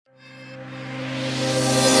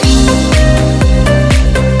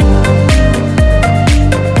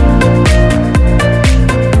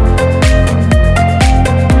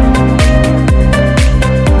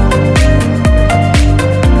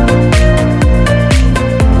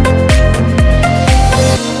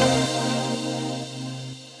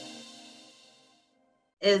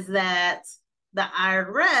is that the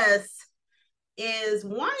IRS is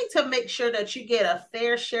wanting to make sure that you get a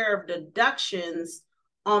fair share of deductions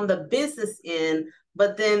on the business end,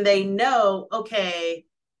 but then they know, okay,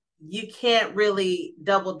 you can't really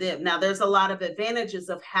double dip. Now, there's a lot of advantages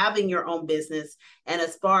of having your own business and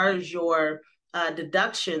as far as your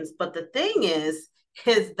deductions, but the thing is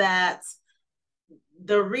that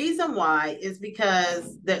the reason why is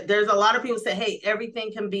because there's a lot of people say, hey,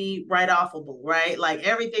 everything can be write-offable, right? Like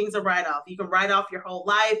everything's a write-off. You can write off your whole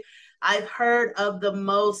life. I've heard of the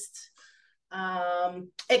most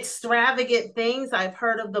extravagant things. I've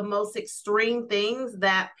heard of the most extreme things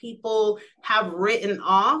that people have written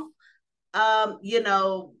off. You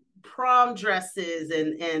know, prom dresses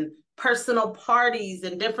and personal parties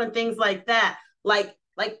and different things like that. Like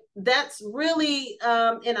that's really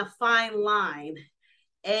in a fine line.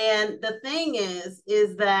 And the thing is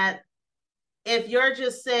that if you're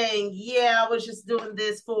just saying, yeah, I was just doing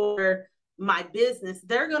this for my business,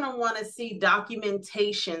 they're going to want to see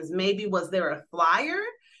documentations. Maybe was there a flyer?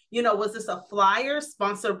 You know, was this a flyer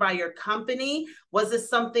sponsored by your company? Was this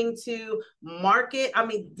something to market? I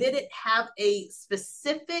mean, did it have a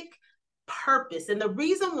specific purpose? And the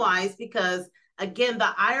reason why is because, again,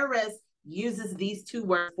 the IRS uses these two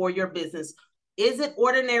words for your business. Is it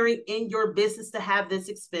ordinary in your business to have this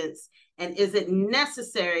expense? And is it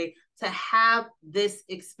necessary to have this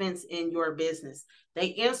expense in your business?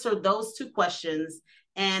 They answer those two questions.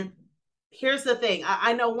 And here's the thing.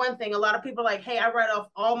 I know one thing. A lot of people are like, hey, I write off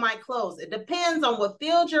all my clothes. It depends on what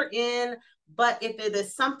field you're in. But if it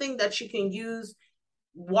is something that you can use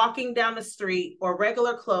walking down the street or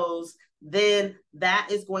regular clothes, then that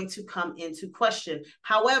is going to come into question.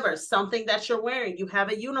 However, something that you're wearing, you have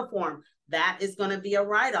a uniform, that is going to be a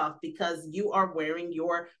write-off because you are wearing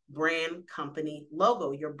your brand company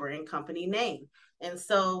logo, your brand company name. And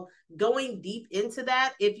so going deep into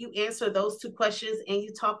that, if you answer those two questions and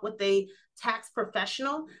you talk with a tax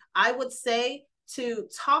professional, I would say to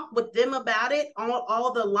talk with them about it on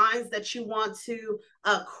all the lines that you want to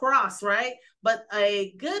cross, right? But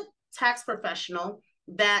a good tax professional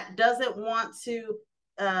that doesn't want to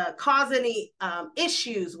cause any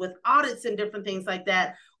issues with audits and different things like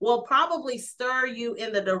that will probably stir you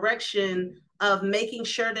in the direction of making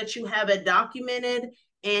sure that you have it documented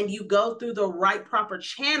and you go through the right proper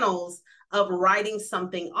channels of writing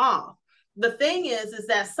something off. The thing is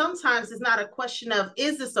that sometimes it's not a question of,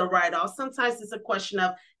 is this a write-off? Sometimes it's a question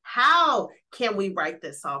of, how can we write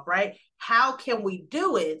this off, right? How can we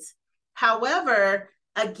do it? However,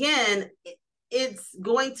 again, it's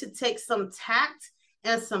going to take some tact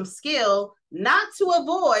and some skill, not to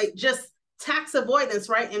avoid just tax avoidance,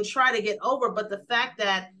 right? And try to get over, but the fact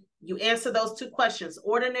that you answer those two questions,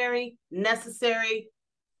 ordinary, necessary,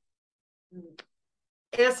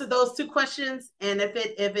 answer those two questions. And if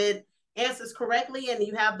it answers correctly and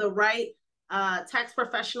you have the right tax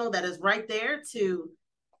professional that is right there to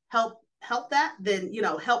help that, then, you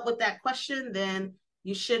know, help with that question, then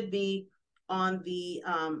you should be on the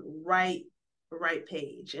right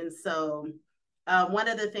page. And so one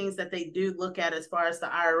of the things that they do look at as far as the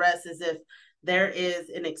IRS is if there is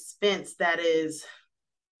an expense that is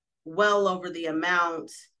well over the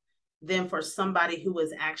amount than for somebody who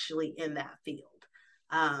is actually in that field.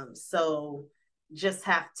 So just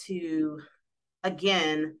have to,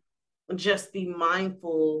 again, just be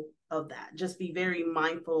mindful of that. Just be very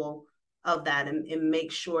mindful of that and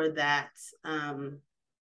make sure that, that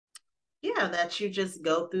you just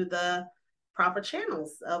go through the proper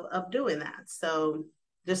channels of doing that. So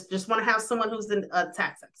just want to have someone who's a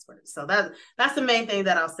tax expert. So that's the main thing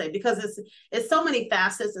that I'll say, because it's so many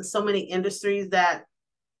facets and so many industries that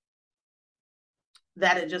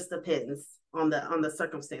it just depends on the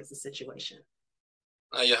circumstances situation.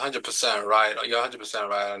 You're 100% right. You're 100%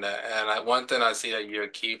 right on that. And one thing I see that you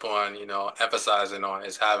keep on, emphasizing on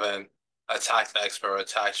is having a tax expert or a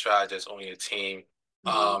tax strategist on your team,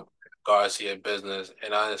 Mm-hmm. in regards to your business.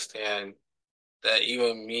 And I understand that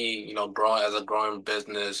even me, growing as a growing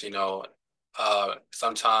business,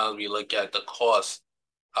 sometimes we look at the cost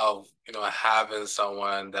of, having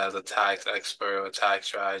someone that's a tax expert or tax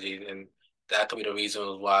strategy, and that could be the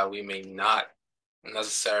reasons why we may not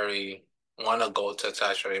necessarily want to go to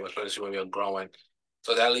tax strategy, especially when we're growing.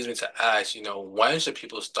 So that leads me to ask, when should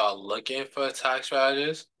people start looking for a tax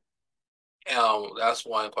strategist? That's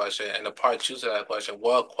one question. And the part two to that question,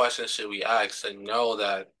 what questions should we ask to know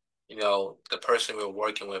that, the person we're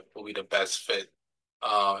working with will be the best fit?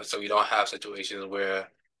 So we don't have situations where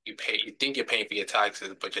you think you're paying for your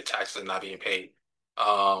taxes, but your taxes are not being paid.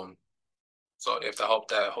 So if I hope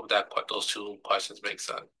that those two questions make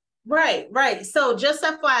sense. Right, right. So just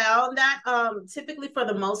FYI on that, typically for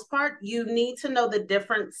the most part, you need to know the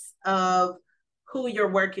difference of who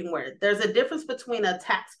you're working with. There's a difference between a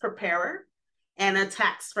tax preparer and a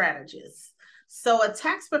tax strategist. So a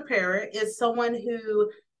tax preparer is someone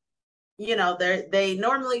who, they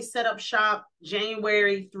normally set up shop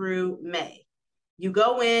January through May. You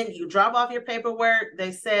go in, you drop off your paperwork,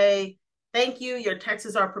 they say, thank you, your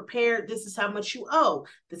taxes are prepared. This is how much you owe.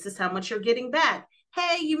 This is how much you're getting back.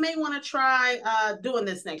 Hey, you may want to try doing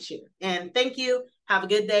this next year. And thank you. Have a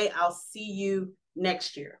good day. I'll see you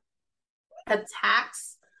next year. A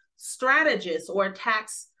tax strategist or a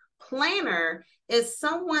tax planner is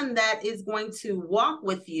someone that is going to walk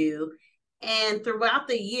with you and throughout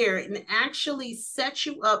the year and actually set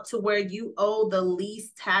you up to where you owe the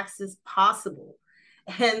least taxes possible.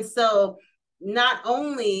 And so not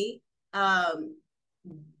only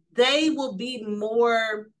they will be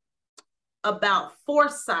more about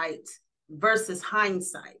foresight versus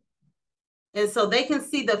hindsight. And so they can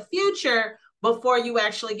see the future before you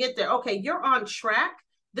actually get there. Okay, you're on track.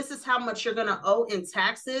 This is how much you're going to owe in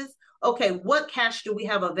taxes. Okay, what cash do we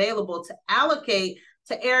have available to allocate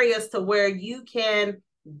to areas to where you can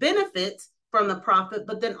benefit from the profit,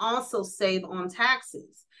 but then also save on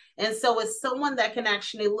taxes? And so it's someone that can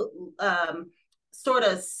actually sort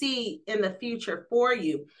of see in the future for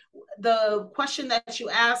you. The question that you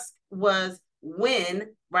asked was when,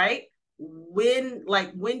 right? When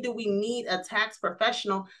do we need a tax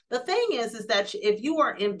professional? The thing is that if you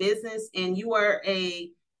are in business and you are a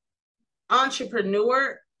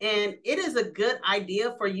entrepreneur, and it is a good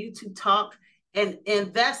idea for you to talk and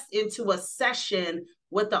invest into a session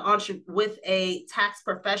with a tax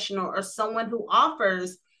professional or someone who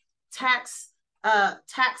offers tax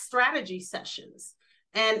strategy sessions.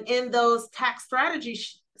 And in those tax strategy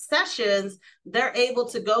sessions, they're able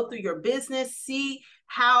to go through your business, see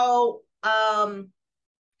how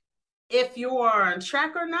if you are on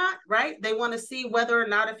track or not, right? They want to see whether or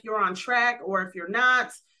not if you're on track or if you're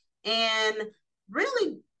not. And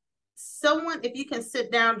really, if you can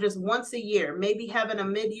sit down just once a year, maybe having a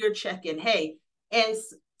mid-year check-in, hey, and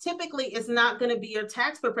typically it's not going to be your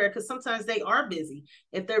tax preparer because sometimes they are busy.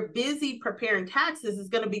 If they're busy preparing taxes, it's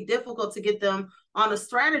going to be difficult to get them on a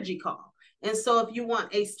strategy call. And so if you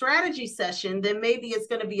want a strategy session, then maybe it's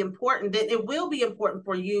going to be important. Then it will be important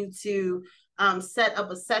for you to set up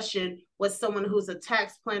a session with someone who's a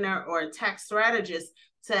tax planner or a tax strategist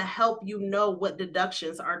to help you know what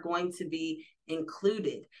deductions are going to be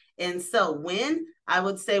included. And so I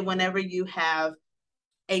would say whenever you have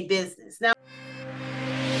a business. Now,